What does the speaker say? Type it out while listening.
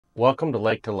Welcome to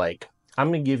Lake to Lake. I'm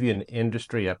going to give you an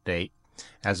industry update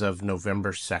as of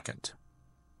November 2nd.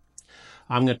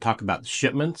 I'm going to talk about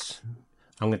shipments.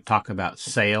 I'm going to talk about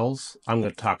sales. I'm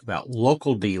going to talk about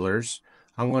local dealers.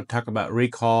 I'm going to talk about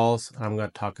recalls. I'm going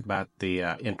to talk about the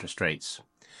interest rates.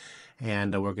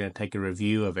 And we're going to take a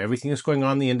review of everything that's going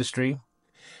on in the industry.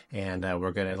 And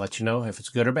we're going to let you know if it's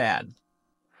good or bad.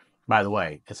 By the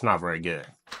way, it's not very good.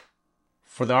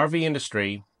 For the RV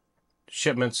industry,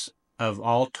 shipments of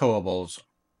all towables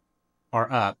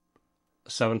are up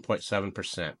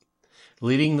 7.7%.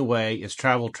 Leading the way is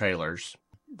travel trailers.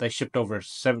 They shipped over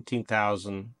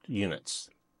 17,000 units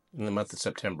in the month of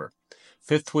September.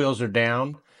 Fifth wheels are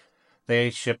down.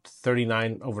 They shipped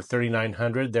over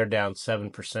 3,900. They're down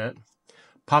 7%.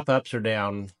 Pop-ups are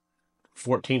down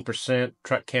 14%.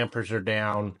 Truck campers are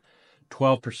down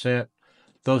 12%.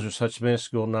 Those are such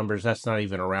minuscule numbers. That's not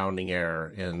even a rounding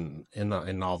error in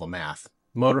all the math.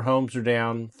 Motorhomes are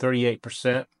down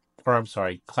 38%. Or I'm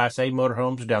sorry, Class A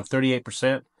motorhomes are down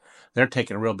 38%. They're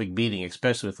taking a real big beating,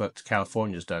 especially with what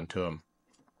California's done to them.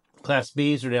 Class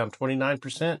Bs are down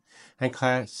 29%, and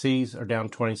Class Cs are down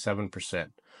 27%.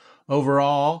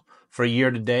 Overall, for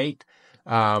year to date,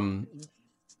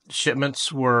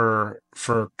 shipments were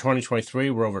for 2023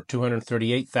 were over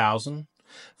 238,000.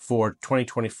 For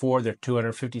 2024, they're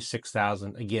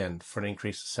 256,000, again, for an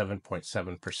increase of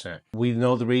 7.7%. We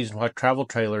know the reason why travel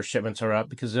trailer shipments are up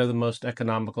because they're the most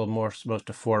economical, most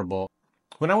affordable.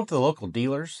 When I went to the local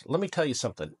dealers, let me tell you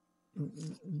something.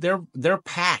 They're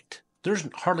packed. There's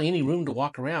hardly any room to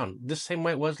walk around, the same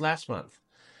way it was last month.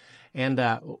 And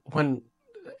when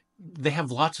they have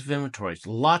lots of inventories,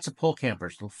 lots of pull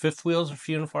campers. Fifth wheels are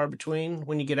few and far between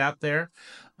when you get out there,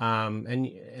 and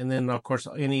then of course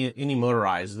any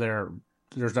motorized.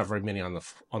 There's not very many on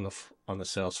the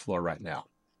sales floor right now.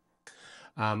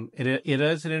 It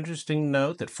is an interesting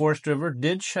note that Forest River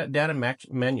did shut down a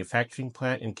manufacturing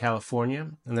plant in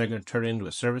California, and they're going to turn it into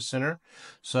a service center.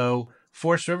 So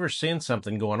Forest River's seeing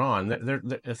something going on.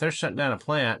 If they're shutting down a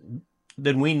plant,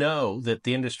 then we know that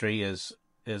the industry is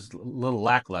a little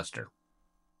lackluster.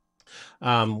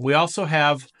 We also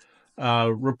have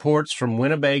reports from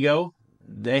Winnebago.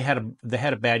 They had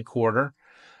a bad quarter.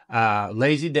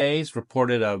 Lazy Days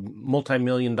reported a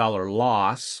multi-million-dollar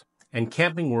loss, and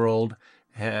Camping World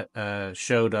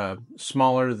showed a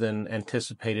smaller than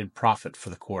anticipated profit for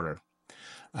the quarter.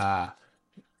 The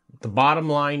bottom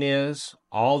line is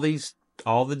all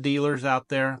the dealers out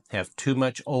there have too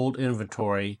much old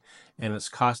inventory, and it's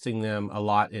costing them a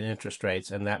lot in interest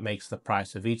rates, and that makes the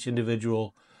price of each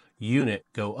individual unit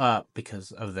go up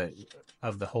because of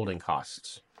the holding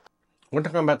costs. We're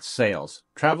talking about sales.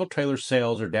 Travel trailer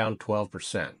sales are down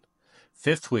 12%.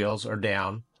 Fifth wheels are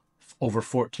down over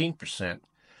 14%.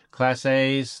 Class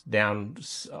A's down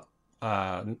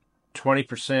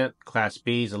 20%, Class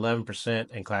B's 11%,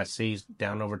 and Class C's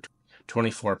down over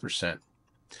 24%.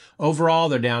 Overall,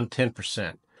 they're down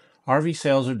 10%. RV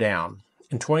sales are down.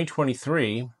 In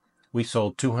 2023, we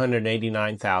sold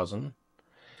 289,000,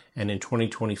 and in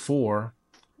 2024,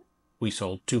 we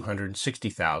sold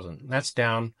 260,000. That's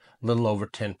down a little over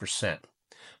 10%.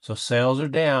 So sales are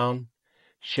down,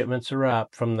 shipments are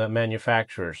up from the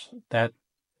manufacturers. That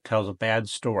tells a bad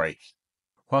story.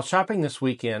 While shopping this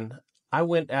weekend, I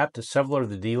went out to several of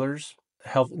the dealers,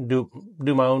 do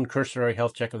my own cursory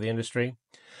health check of the industry.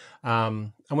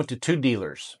 I went to two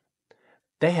dealers.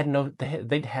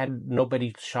 They'd had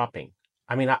nobody shopping.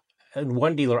 I mean,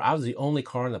 one dealer, I was the only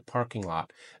car in the parking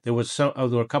lot. There were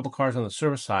a couple cars on the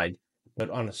service side, but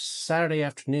on a Saturday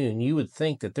afternoon, you would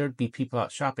think that there'd be people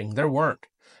out shopping. There weren't.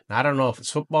 Now, I don't know if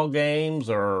it's football games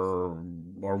or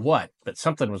what, but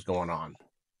something was going on.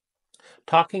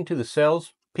 Talking to the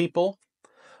sales people,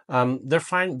 they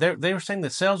were saying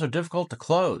that sales are difficult to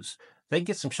close. They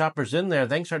get some shoppers in there,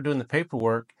 they can start doing the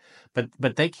paperwork,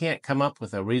 but they can't come up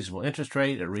with a reasonable interest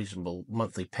rate, a reasonable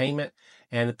monthly payment,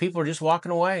 and the people are just walking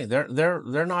away.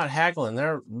 They're not haggling.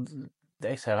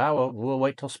 They said, "Oh, we'll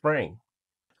wait till spring."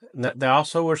 They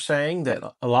also were saying that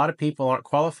a lot of people aren't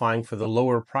qualifying for the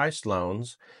lower price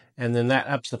loans, and then that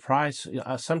ups the price,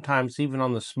 sometimes even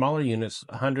on the smaller units,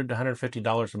 $100 to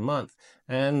 $150 a month,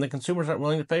 and the consumers aren't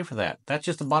willing to pay for that. That's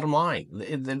just the bottom line.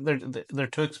 They're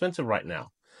too expensive right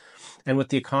now. And with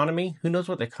the economy, who knows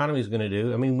what the economy is going to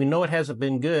do? I mean, we know it hasn't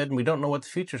been good, and we don't know what the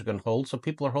future is going to hold, so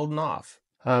people are holding off.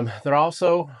 They're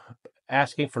also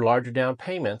asking for larger down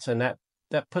payments, and that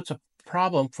puts a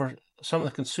problem for some of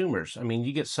the consumers. I mean,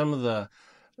 you get some of the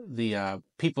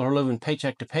people who are living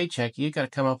paycheck to paycheck. You got to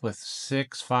come up with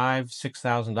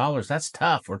 $6,000. That's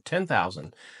tough, or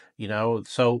 $10,000.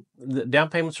 So the down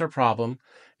payments are a problem,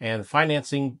 and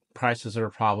financing prices are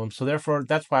a problem. So therefore,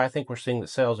 that's why I think we're seeing that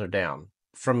sales are down.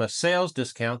 From a sales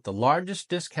discount, the largest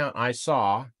discount I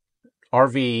saw,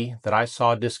 RV that I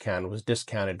saw discounted, was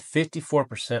discounted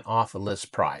 54% off a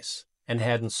list price and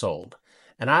hadn't sold.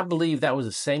 And I believe that was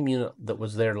the same unit that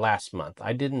was there last month.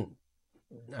 I didn't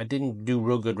do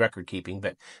real good record keeping,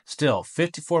 but still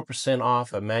 54%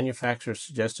 off a manufacturer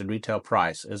suggested retail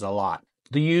price is a lot.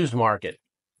 The used market.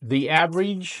 The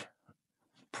average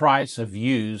price of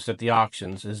used at the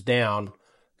auctions is down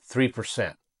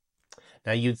 3%.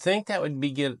 Now you'd think that would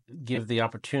be give the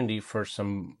opportunity for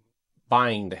some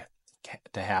buying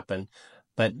to happen,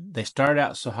 but they start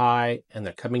out so high and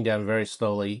they're coming down very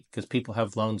slowly because people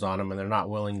have loans on them and they're not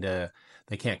willing to,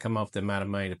 they can't come up with the amount of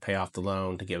money to pay off the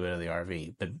loan to get rid of the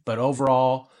RV. But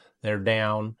overall, they're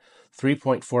down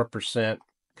 3.4%.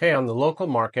 Okay, on the local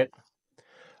market,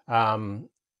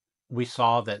 we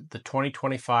saw that the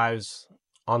 2025s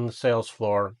on the sales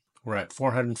floor were at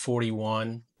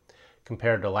 441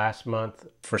 compared to last month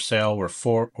for sale were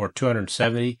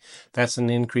 270. That's an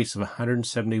increase of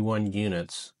 171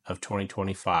 units of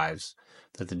 2025s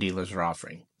that the dealers are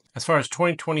offering. As far as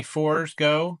 2024s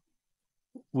go,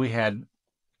 we had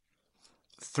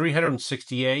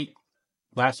 368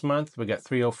 last month. We got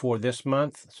 304 this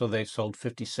month, so they sold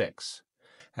 56.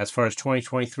 As far as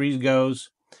 2023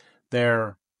 goes,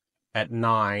 they're at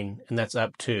 9, and that's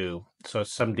up 2. So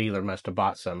some dealer must have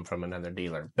bought some from another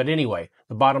dealer. But anyway,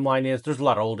 the bottom line is there's a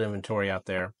lot of old inventory out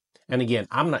there. And again,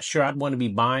 I'm not sure I'd want to be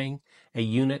buying a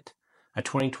unit, a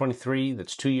 2023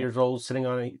 that's 2 years old, sitting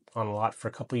on a lot for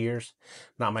a couple of years.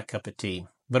 Not my cup of tea.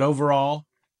 But overall,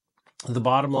 the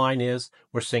bottom line is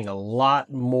we're seeing a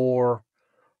lot more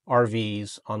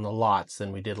RVs on the lots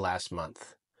than we did last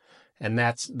month. And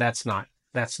that's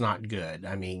not good.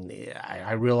 I mean,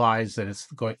 I realize that it's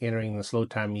entering the slow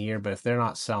time of year, but if they're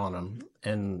not selling them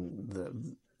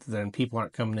and then people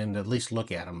aren't coming in to at least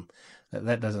look at them,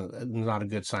 not a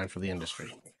good sign for the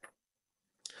industry.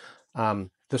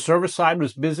 The service side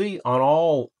was busy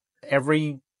on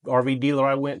every RV dealer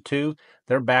I went to.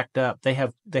 They're backed up. They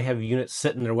have units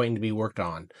sitting there waiting to be worked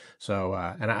on. So,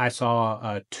 and I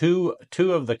saw two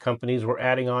of the companies were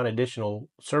adding on additional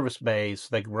service bays so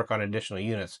they could work on additional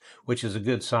units, which is a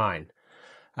good sign.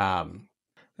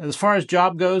 As far as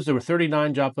job goes, there were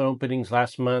 39 job openings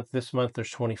last month. This month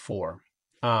there's 24.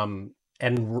 And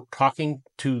talking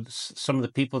to some of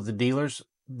the people at the dealers,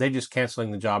 they're just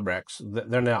canceling the job recs.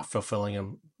 They're not fulfilling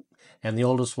them. And the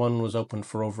oldest one was open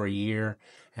for over a year.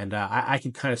 And I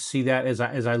could kind of see that as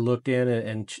I looked in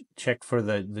and checked for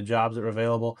the jobs that are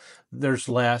available. There's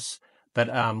less, but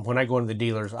when I go into the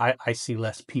dealers, I see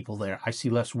less people there. I see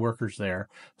less workers there.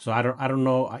 So I don't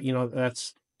know. You know,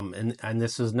 that's and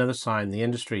this is another sign the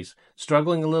industry's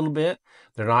struggling a little bit.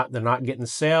 They're not getting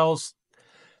sales.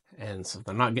 And so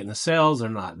they're not getting the sales, they're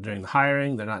not doing the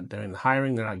hiring, they're not getting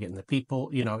the people.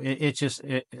 You know,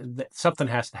 something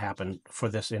has to happen for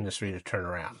this industry to turn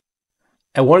around.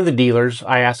 At one of the dealers,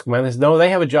 I asked him, they said, no, they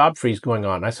have a job freeze going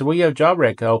on. I said, well, you have job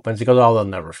rec opens. He goes, oh, they'll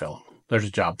never fill them. There's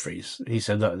a job freeze. He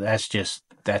said, that's just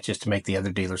to make the other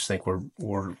dealers think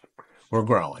we're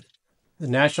growing. The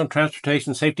National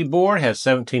Transportation Safety Board has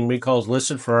 17 recalls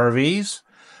listed for RVs.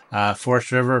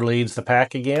 Forest River leads the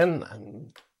pack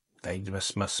again. They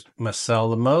just must sell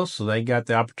the most, so they got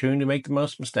the opportunity to make the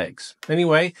most mistakes.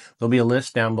 Anyway, there'll be a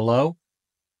list down below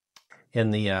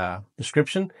in the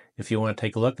description if you want to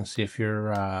take a look and see if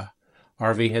your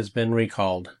RV has been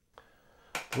recalled.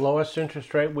 The lowest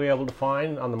interest rate we were able to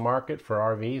find on the market for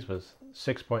RVs was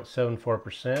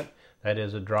 6.74%. That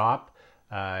is a drop.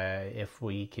 If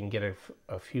we can get a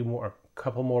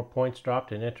couple more points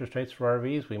dropped in interest rates for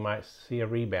RVs, we might see a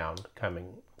rebound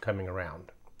coming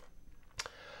around.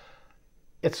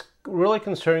 It's really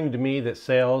concerning to me that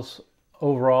sales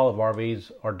overall of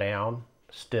RVs are down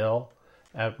still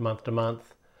month to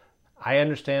month. I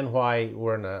understand why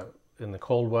we're in the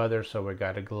cold weather, so we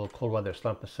got a little cold weather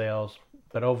slump of sales.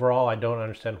 But overall, I don't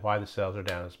understand why the sales are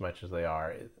down as much as they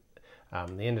are.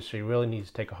 The industry really needs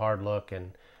to take a hard look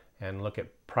and look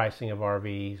at pricing of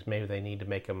RVs. Maybe they need to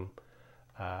make them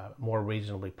more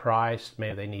reasonably priced.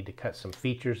 Maybe they need to cut some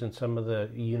features in some of the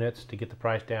units to get the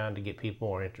price down to get people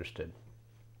more interested.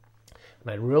 And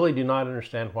I really do not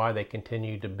understand why they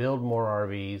continue to build more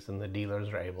RVs than the dealers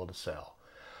are able to sell.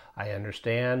 I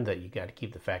understand that you got to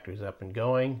keep the factories up and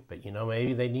going, but you know,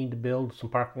 maybe they need to build some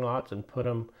parking lots and put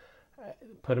them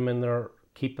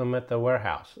keep them at the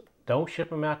warehouse. Don't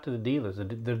ship them out to the dealers. The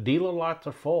dealer lots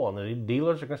are full, and the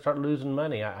dealers are going to start losing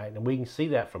money. We can see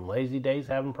that from Lazy Days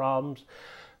having problems.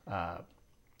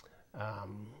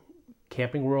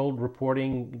 Camping World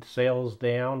reporting sales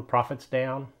down, profits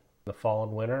down. the fall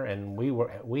and winter, and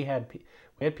we had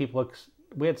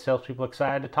salespeople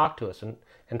excited to talk to us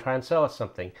and try and sell us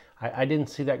something. I didn't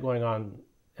see that going on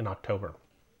in October.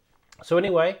 So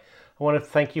anyway, I want to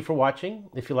thank you for watching.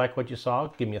 If you like what you saw,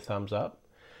 give me a thumbs up.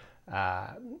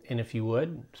 And if you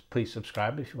would, please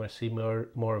subscribe if you want to see more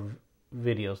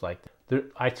videos like that.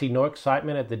 I see no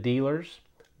excitement at the dealers.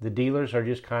 The dealers are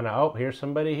just kind of, oh, here's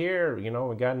somebody here. You know,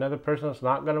 we got another person that's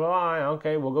not going to buy.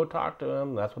 Okay, we'll go talk to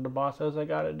them. That's what the boss says I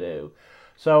got to do.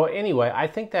 So anyway, I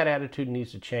think that attitude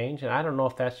needs to change. And I don't know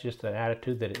if that's just an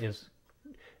attitude that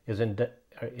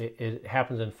it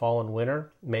happens in fall and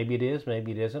winter. Maybe it is,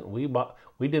 maybe it isn't. We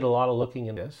did a lot of looking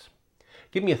into this.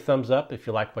 Give me a thumbs up if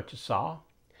you like what you saw.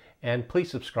 And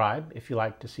please subscribe if you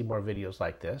like to see more videos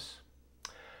like this.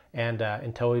 And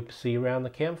until we see you around the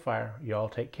campfire, you all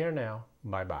take care now.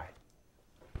 Bye-bye.